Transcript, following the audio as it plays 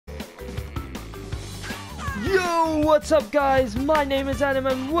Yo, what's up guys? My name is Adam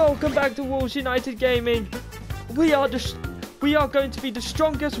and welcome back to Wolves United Gaming. We are going to be the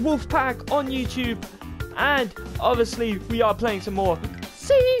strongest wolf pack on YouTube, and obviously we are playing some more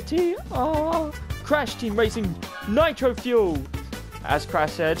CTR Crash Team Racing Nitro-Fueled. As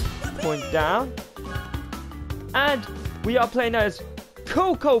Crash said, point down. And we are playing as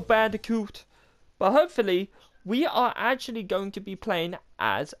Coco Bandicoot, but hopefully we are actually going to be playing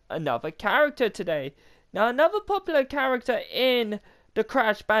as another character today. Now, another popular character in the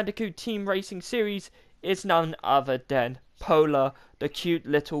Crash Bandicoot Team Racing series is none other than Polar, the cute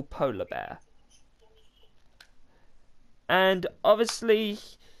little polar bear. And obviously,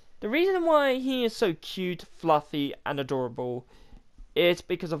 the reason why he is so cute, fluffy, and adorable is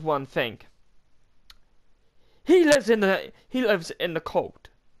because of one thing. He lives in the cold.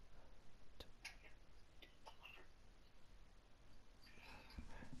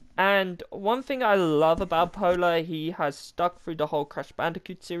 And one thing I love about Polar, he has stuck through the whole Crash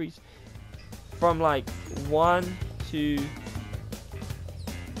Bandicoot series from like 1 to...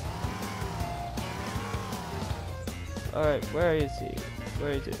 Alright, where is he?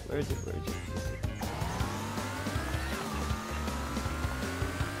 Where is it? Where is it? Where is it?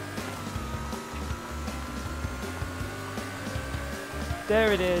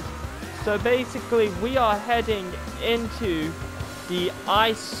 There it is. So basically we are heading into the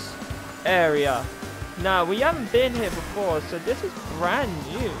ice area. Now, we haven't been here before, so this is brand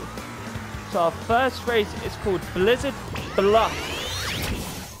new. So our first race is called Blizzard Bluff.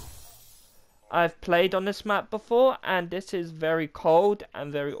 I've played on this map before, and this is very cold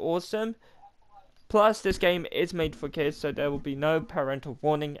and very awesome. Plus, this game is made for kids, so there will be no parental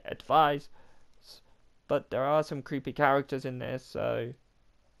warning advised. But there are some creepy characters in there, so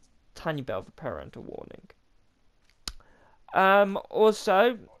tiny bit of a parental warning.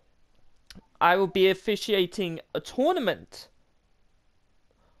 Also, I will be officiating a tournament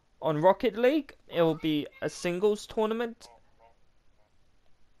on Rocket League. It will be a singles tournament,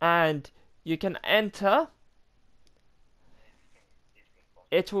 and you can enter.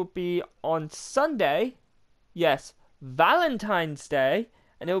 It will be on Sunday, yes, Valentine's Day,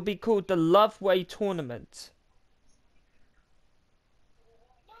 and it will be called the Love Way Tournament.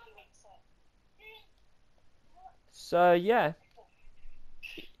 So yeah,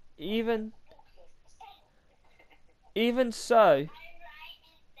 even so,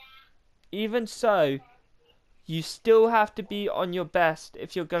 you still have to be on your best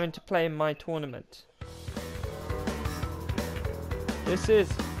if you're going to play in my tournament. This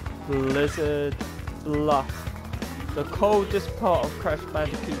is Blizzard Bluff, the coldest part of Crash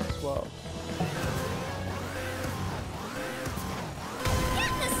Bandicoot's world.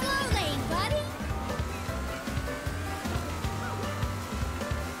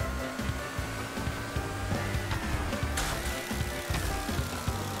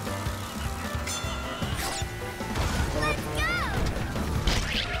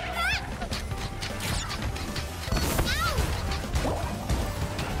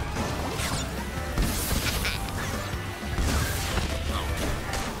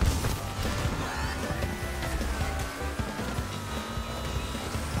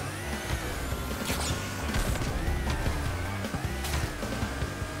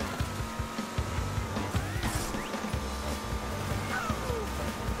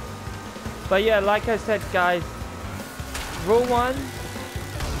 But yeah, like I said guys, rule 1,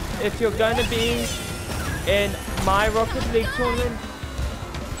 if you're going to be in my Rocket League tournament,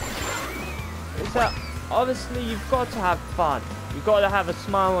 is that obviously you've got to have fun. You've got to have a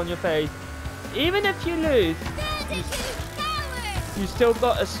smile on your face. Even if you lose, you still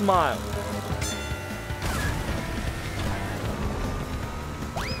got a smile.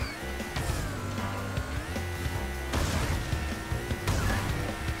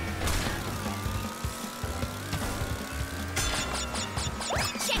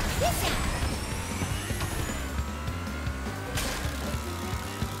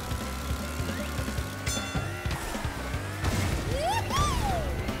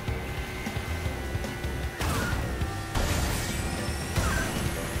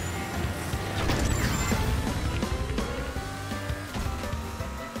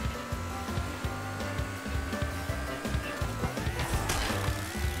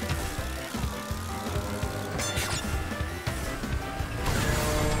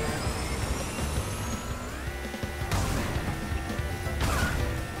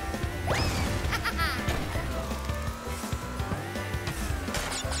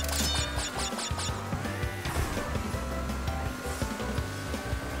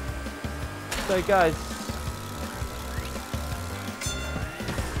 So guys,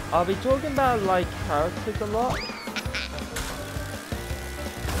 I'll be talking about like characters a lot.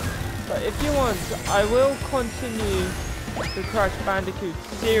 But if you want, I will continue the Crash Bandicoot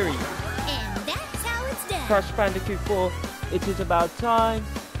series. And that's how it's done. Crash Bandicoot 4, It Is About Time.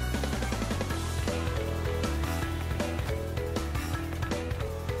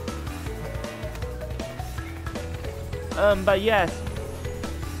 But yes.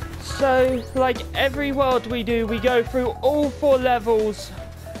 So, like every world we do, we go through all 4 levels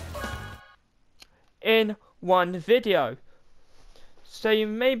in one video. So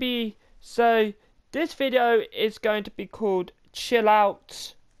this video is going to be called Chill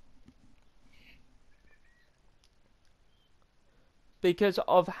Out, because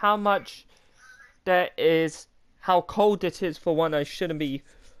of how much how cold it is. For one, I shouldn't be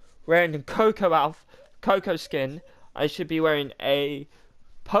wearing a coco skin. I should be wearing a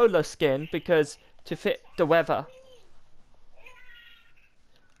polar skin because to fit the weather.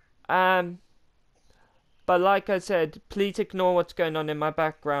 But like I said, please ignore what's going on in my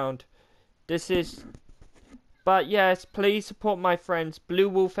background. But yes, please support my friends Blue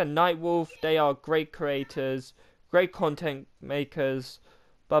Wolf and Night Wolf. They are great creators, great content makers.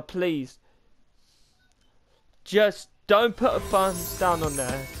 But please, just don't put a thumbs down on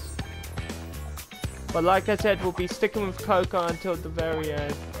this. But like I said, we'll be sticking with Coco until the very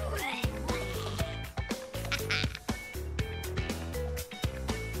end.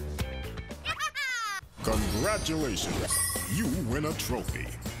 Congratulations, you win a trophy.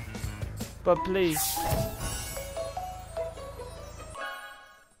 But please,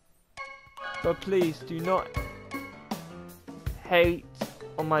 do not hate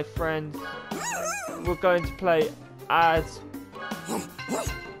on my friends. We're going to play as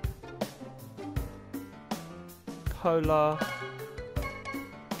Polar.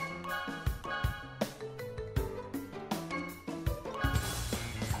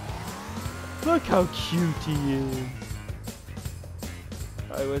 Look how cute he is.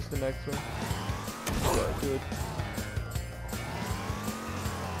 Alright, where's the next one? Yeah, good.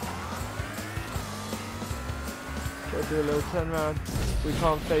 Gotta do a little turnaround. We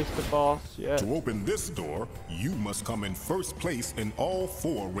can't face the boss yet. To open this door, you must come in first place in all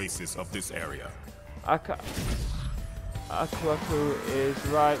 4 races of this area. Akuaku is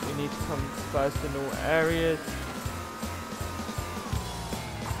right. We need to come first in all areas.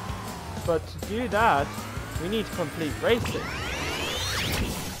 But to do that, we need to complete races.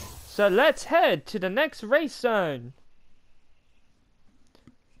 So let's head to the next race zone.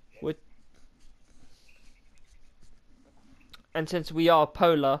 And since we are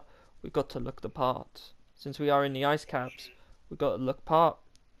polar, we've got to look the part. Since we are in the ice caps, we've got to look part.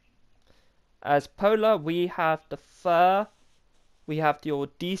 As polar, we have the fur, we have the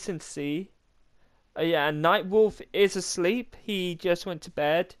decency. Yeah, and Night Wolf is asleep. He just went to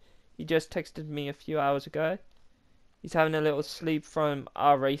bed. He just texted me a few hours ago. He's having a little sleep from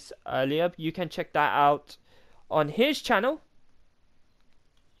our race earlier. You can check that out on his channel.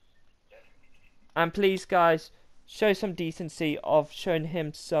 And please, guys, show some decency of showing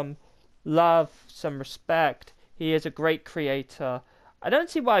him some love, some respect. He is a great creator. I don't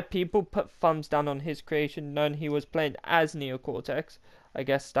see why people put thumbs down on his creation, knowing he was playing as Neocortex. I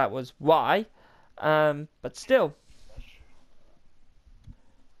guess that was why. But still,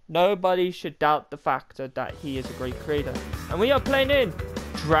 nobody should doubt the fact that he is a great creator. And we are playing in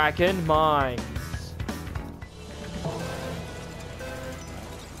Dragon Mines.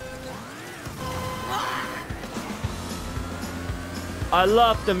 I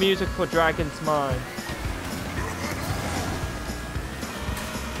love the music for Dragon's Mine.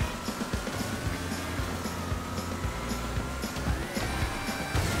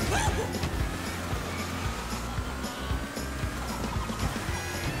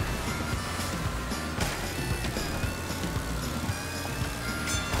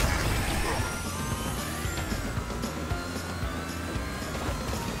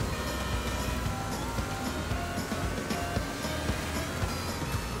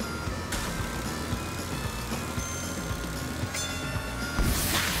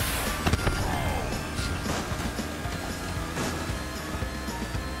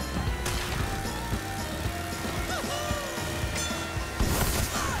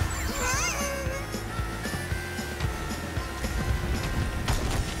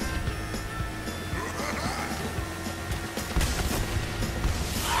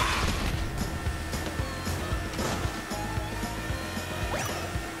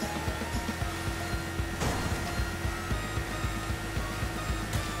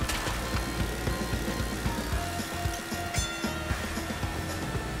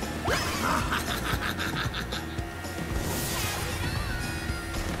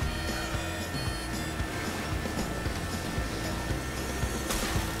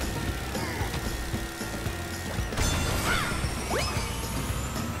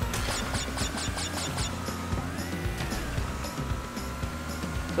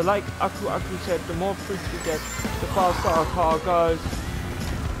 So like Aku said, the more fruits we get, the faster our car goes.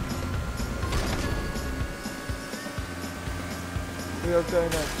 We are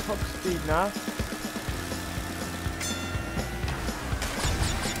going at top speed now.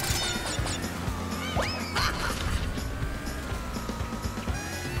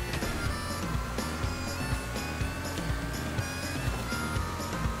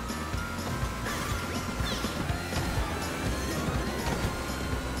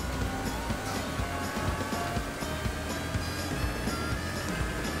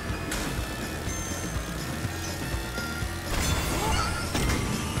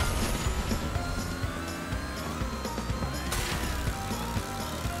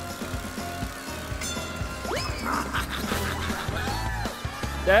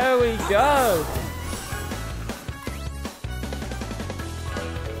 There we go.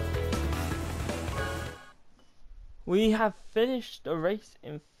 We have finished the race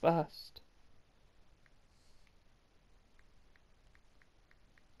in first.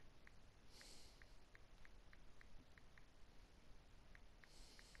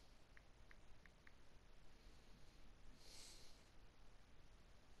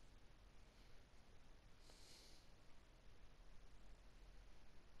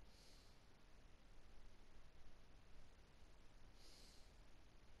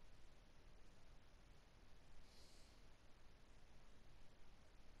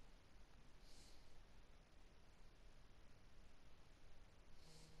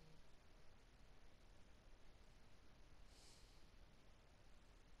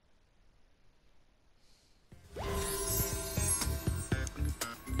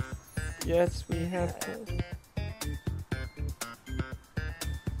 Yes, we have to.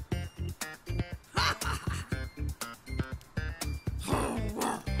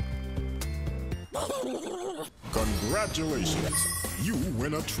 Congratulations, you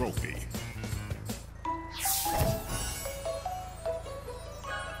win a trophy.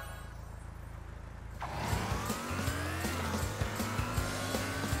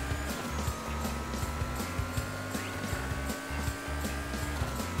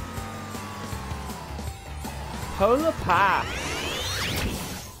 Polar Pass.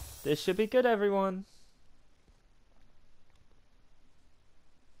 This should be good, everyone.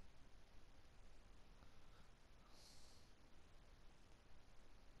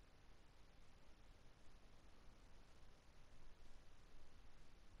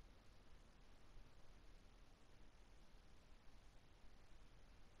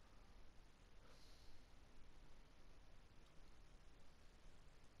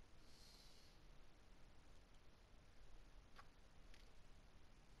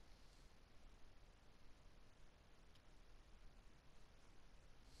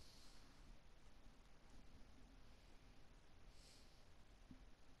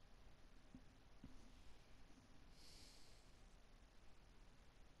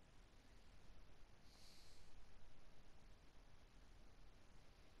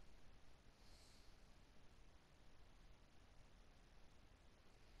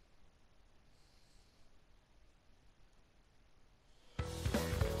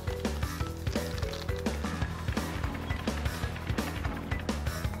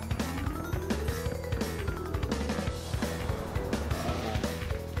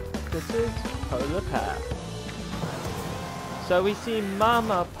 This is Polar Pass. So we see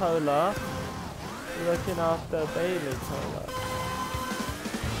Mama Polar looking after Baby Polar.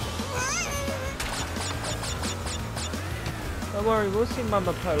 Don't worry, we'll see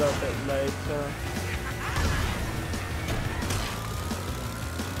Mama Polar a bit later.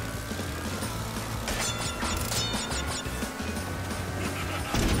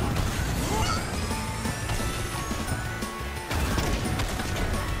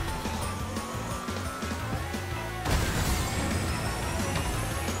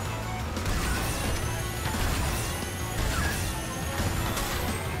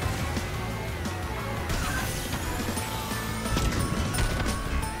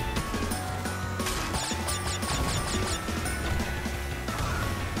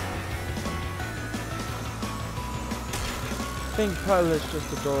 I think Polar's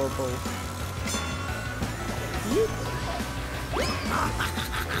just adorable.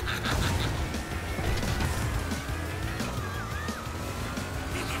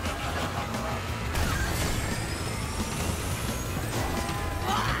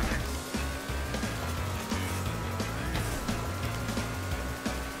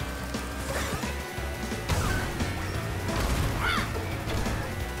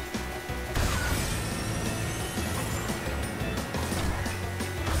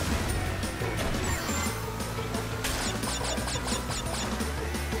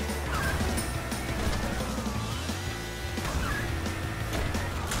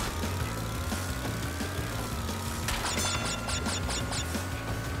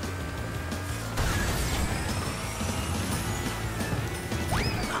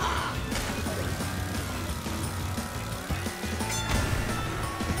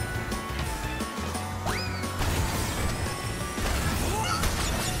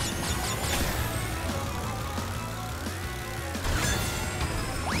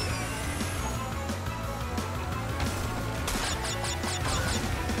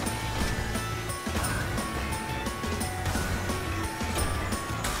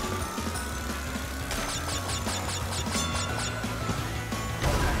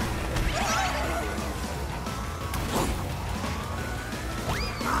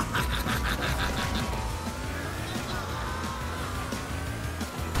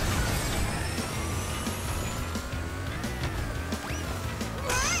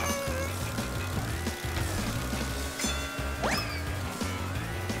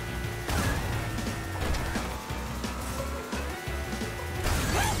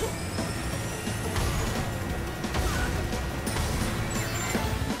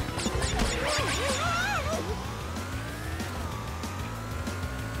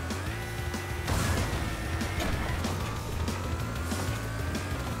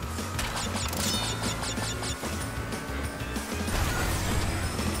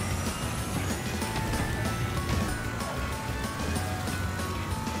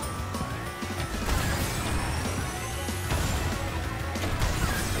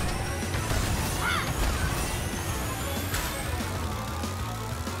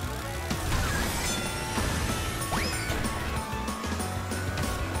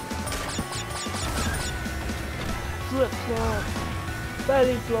 flip flop,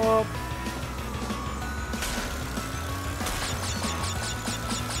 belly flop.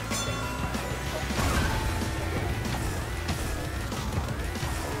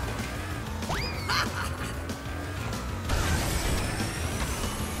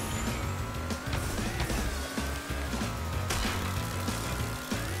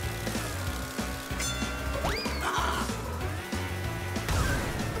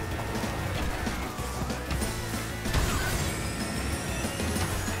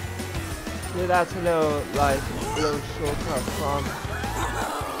 Yeah, that's a little, like, a little shortcut from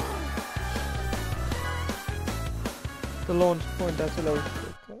the launch point. That's a little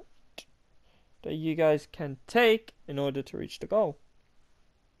shortcut that you guys can take in order to reach the goal.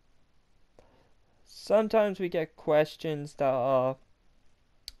 Sometimes we get questions that are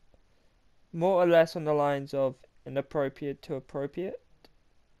more or less on the lines of inappropriate to appropriate.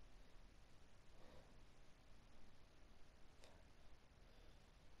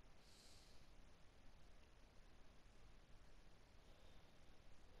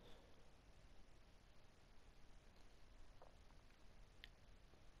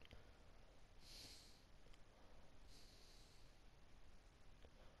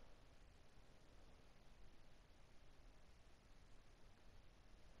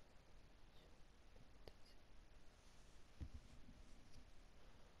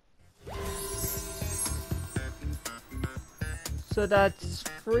 So that's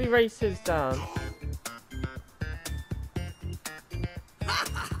 3 races down.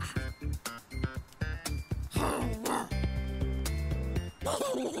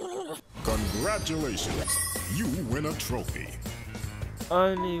 Congratulations, you win a trophy.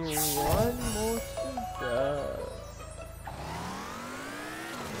 Only one more to go.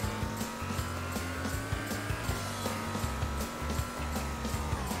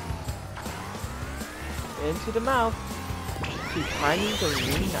 Into the mouth. To Tiny's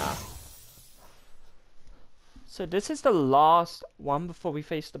arena. So this is the last one before we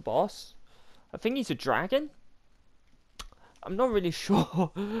face the boss. I think he's a dragon. I'm not really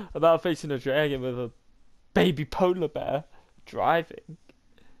sure about facing a dragon with a baby polar bear driving.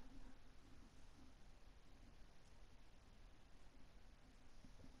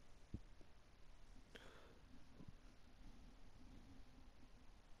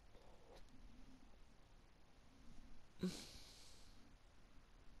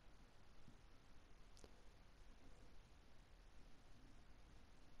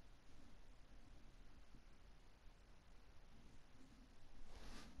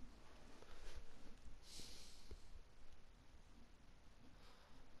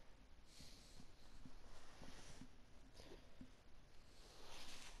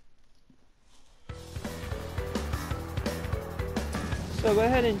 So we're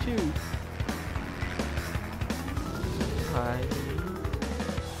heading to Tiny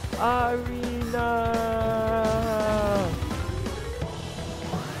Arena.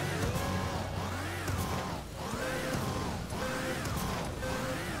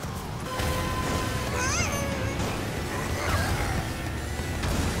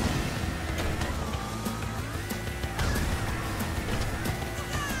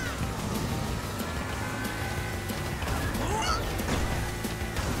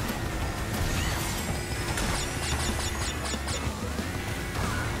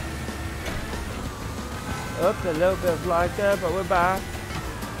 Oops, a little bit of lag there, but we're back.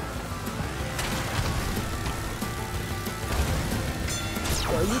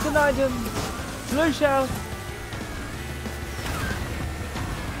 So you can item blue shell.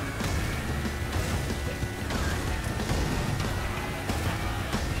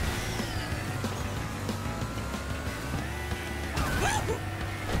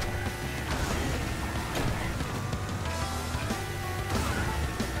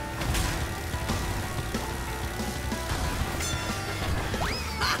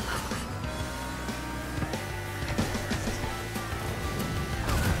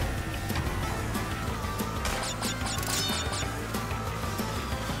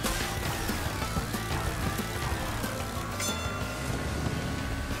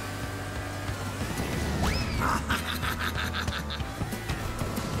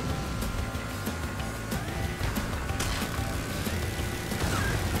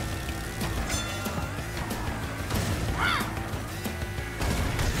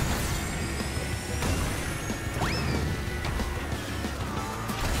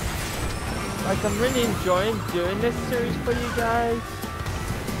 Like, I'm really enjoying doing this series for you guys.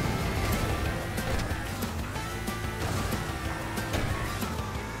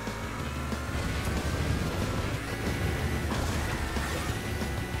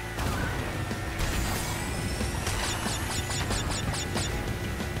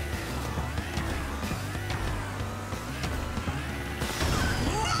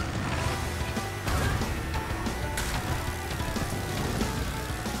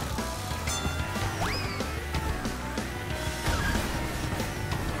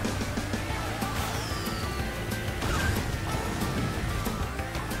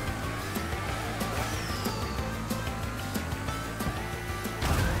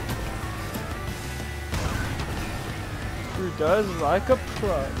 does like a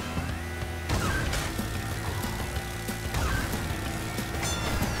pro.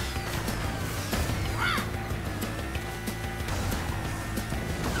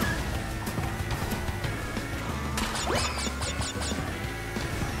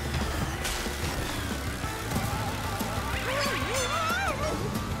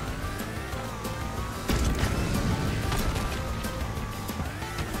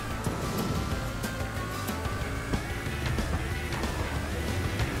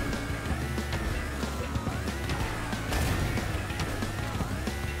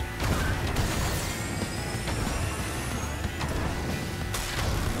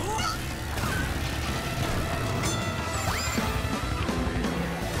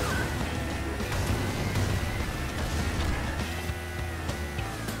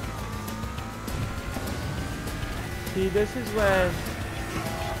 See, this is when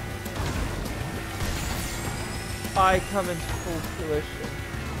I come into full fruition.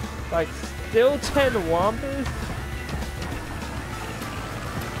 Like, still 10 Wampas?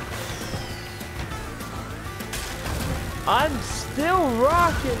 I'm still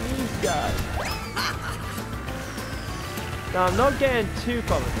rocking these guys. Now, I'm not getting too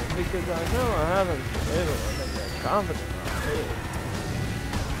confident because I know I haven't been able to get confident on it.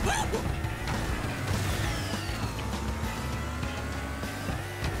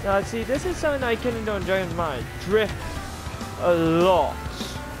 Now, see, this is something I couldn't do on Dragon's Mind. Drift a lot.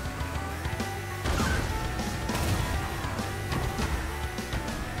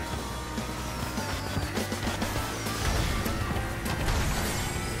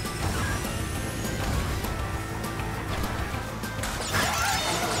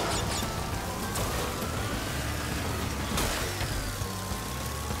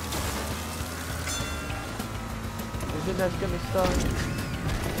 Isn't that gonna start?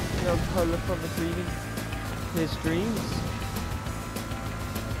 You know, color from his dreams.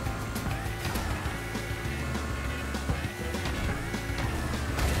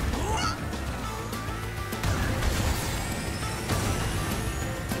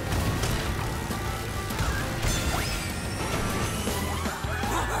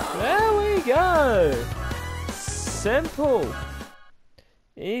 There we go. Simple,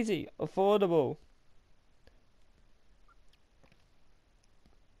 easy, affordable.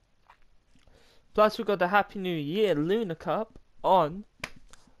 Plus, we got the Happy New Year Lunar Cup on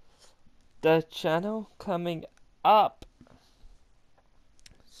the channel coming up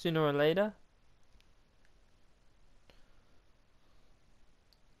sooner or later.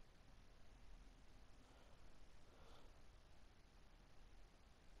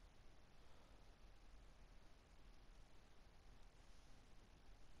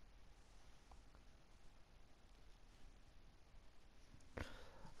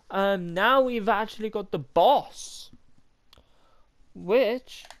 Now we've actually got the boss,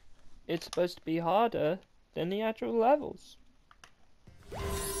 which it's supposed to be harder than the actual levels.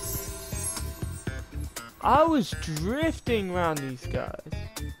 I was drifting around these guys.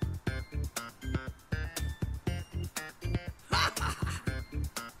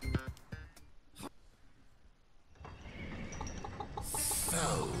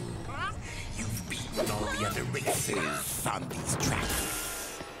 So, you've beaten all the other races on these tracks.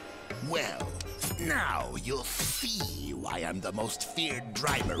 Well, now you'll see why I'm the most feared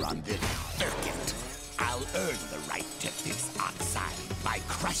driver on this circuit. I'll earn the right to this oxide by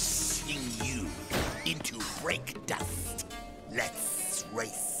crushing you into brake dust. Let's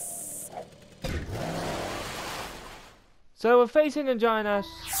race. So we're facing a giant ass.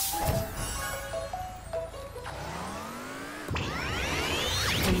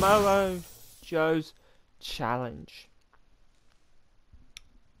 Tomorrow Joe's challenge.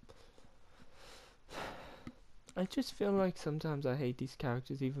 I just feel like sometimes I hate these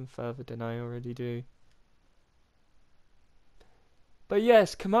characters even further than I already do. But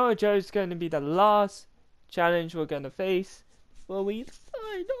yes, Kamara Joe's going to be the last challenge we're going to face before we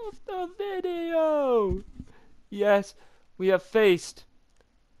sign off the video. Yes, we have faced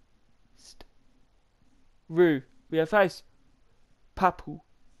Rue. We have faced Papu.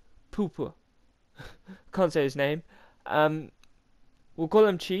 Pooper. Can't say his name. We'll call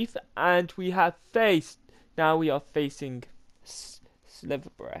him Chief. And we have faced... Now we are facing Sliver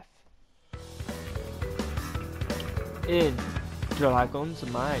Breath in Dragon's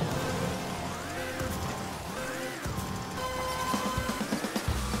Mind.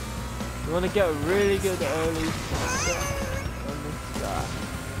 You want to get a really good early start on this guy.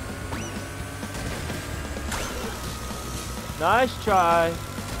 Nice try.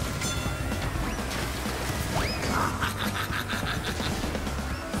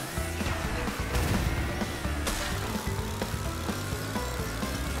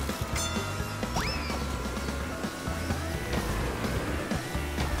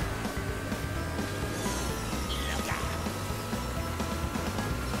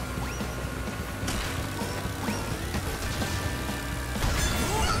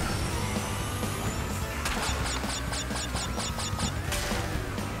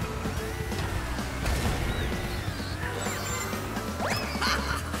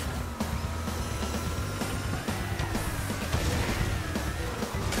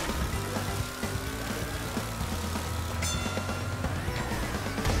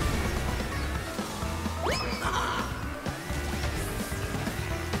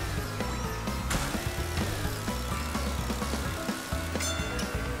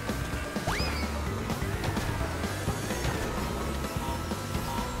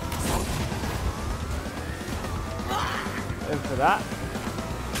 in for that.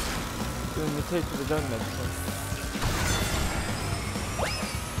 Doing the taste of his own medicine.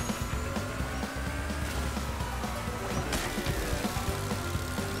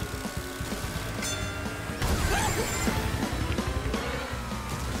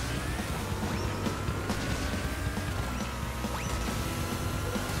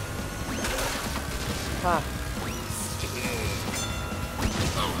 Ah.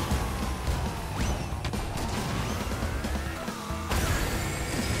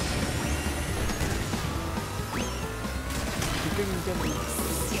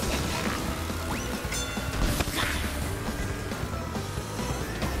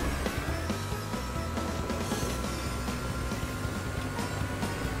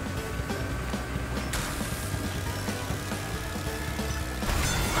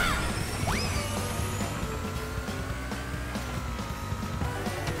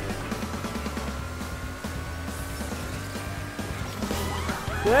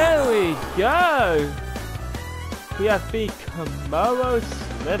 There we go! We have beat Komodo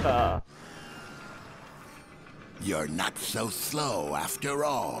Sliver. You're not so slow after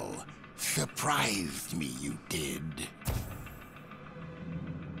all. Surprised me, you did.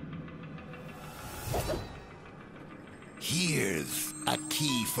 Here's a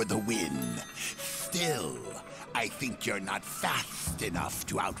key for the win. Still, I think you're not fast enough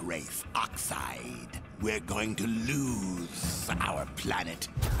to outrace Oxide. We're going to lose our planet,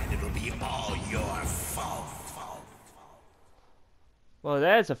 and it'll be all your fault. Well,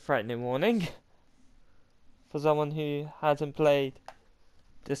 there's a threatening warning for someone who hasn't played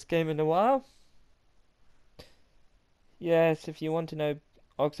this game in a while. Yes, if you want to know,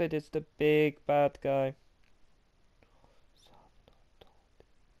 Oxide is the big bad guy.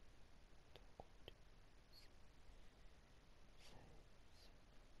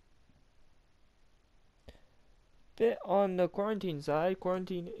 Bit on the quarantine side,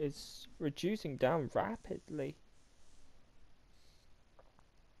 quarantine is reducing down rapidly.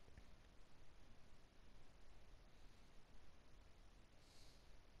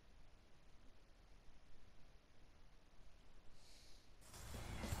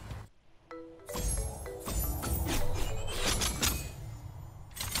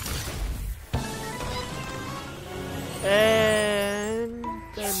 And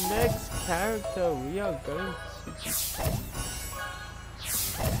the next character we are going to be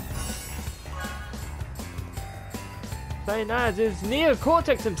playing as is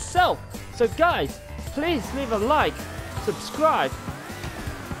Neocortex himself. So guys, please leave a like, subscribe,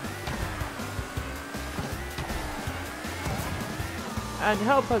 and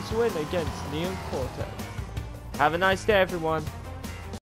help us win against Neocortex. Have a nice day, everyone.